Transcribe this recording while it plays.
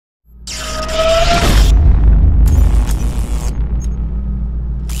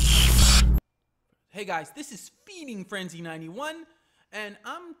guys, this is Feeding Frenzy 91, and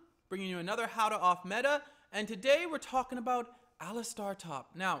I'm bringing you another How to Off meta, and today we're talking about Alistar top.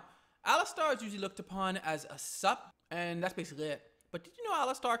 Now, Alistar is usually looked upon as a sup, and that's basically it. But did you know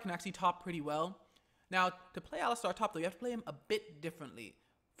Alistar can actually top pretty well? Now, to play Alistar top though, you have to play him a bit differently.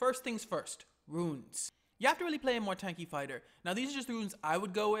 First things first, runes. You have to really play a more tanky fighter. Now, these are just the runes I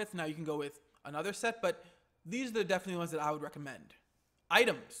would go with. Now, you can go with another set, but these are definitely ones that I would recommend.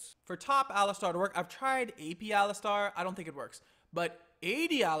 Items. For top Alistar to work, I've tried AP Alistar. I don't think it works. But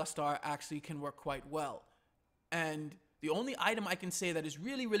AD Alistar actually can work quite well. And the only item I can say that is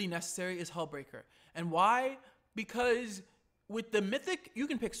really necessary is Hullbreaker. And why? Because with the Mythic, you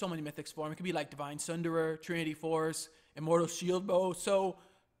can pick so many Mythics for him. It could be like Divine Sunderer, Trinity Force, Immortal Shield Bow. So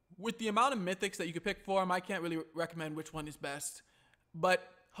with the amount of Mythics that you could pick for him, I can't really recommend which one is best. But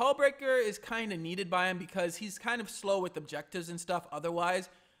Hullbreaker is kind of needed by him because he's kind of slow with objectives and stuff otherwise.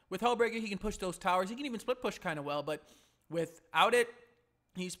 With Hullbreaker, he can push those towers. He can even split push kind of well, but without it,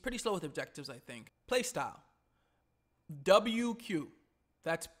 he's pretty slow with objectives, I think. Playstyle. WQ.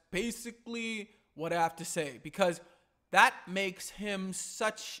 That's basically what I have to say because that makes him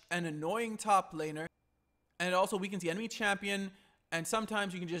such an annoying top laner, and it also weakens the enemy champion, and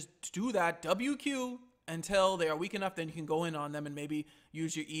sometimes you can just do that WQ until they are weak enough, then you can go in on them and maybe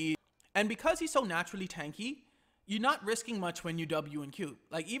use your E. And because he's so naturally tanky, you're not risking much when you W and Q.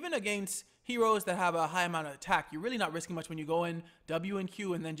 Like even against heroes that have a high amount of attack, you're really not risking much when you go in W and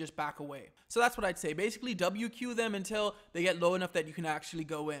Q and then just back away. So that's what I'd say. Basically WQ them until they get low enough that you can actually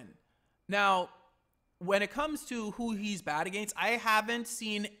go in. Now, when it comes to who he's bad against, I haven't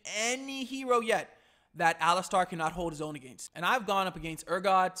seen any hero yet that Alistar cannot hold his own against. And I've gone up against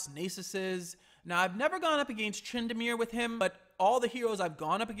Urgots, Nasuses. Now, I've never gone up against Tryndamere with him, but all the heroes I've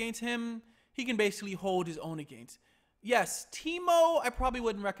gone up against him, he can basically hold his own against. Yes, Teemo I probably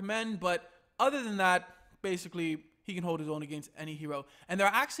wouldn't recommend, but other than that, basically, he can hold his own against any hero. And there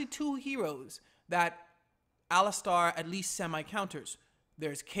are actually two heroes that Alistar at least semi-counters.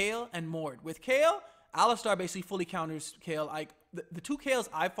 There's Kayle and Mord. With Kayle, Alistar basically fully counters Kayle. Like the two Kayles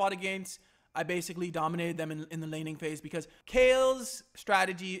I fought against, I basically dominated them in the laning phase because Kayle's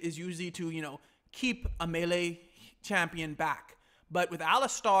strategy is usually to, keep a melee champion back. But with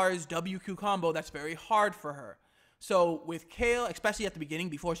Alistar's WQ combo, that's very hard for her. So with Kayle, especially at the beginning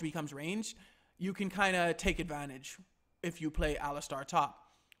before she becomes ranged, you can kind of take advantage if you play Alistar top.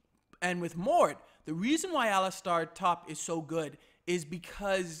 And with Mord, the reason why Alistar top is so good is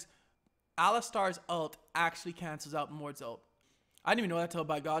because Alistar's ult actually cancels out Mord's ult. I didn't even know that till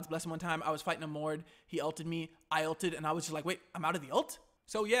by God's blessing one time. I was fighting a Mord, he ulted me, I ulted, and I was just like, wait, I'm out of the ult?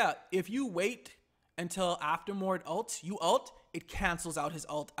 So yeah, if you wait until after Mord ults, you ult, it cancels out his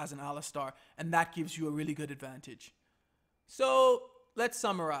ult as an Alistar, and that gives you a really good advantage. So let's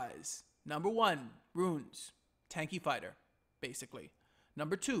summarize. Number 1, runes. Tanky fighter, basically.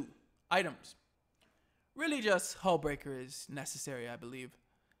 Number 2, items. Really just Hullbreaker is necessary, I believe.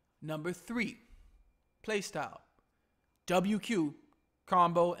 Number 3, playstyle. WQ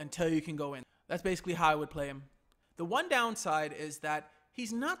combo until you can go in. That's basically how I would play him. The one downside is that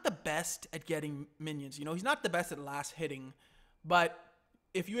he's not the best at getting minions. He's not the best at last hitting. But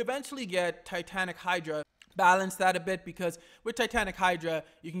if you eventually get Titanic Hydra, balance that a bit because with Titanic Hydra,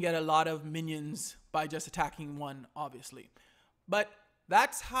 you can get a lot of minions by just attacking one, obviously. But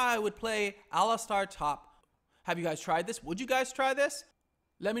that's how I would play Alistar top. Have you guys tried this? Would you guys try this?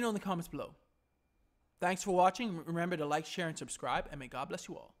 Let me know in the comments below. Thanks for watching. Remember to like, share, and subscribe, and may God bless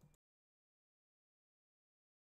you all.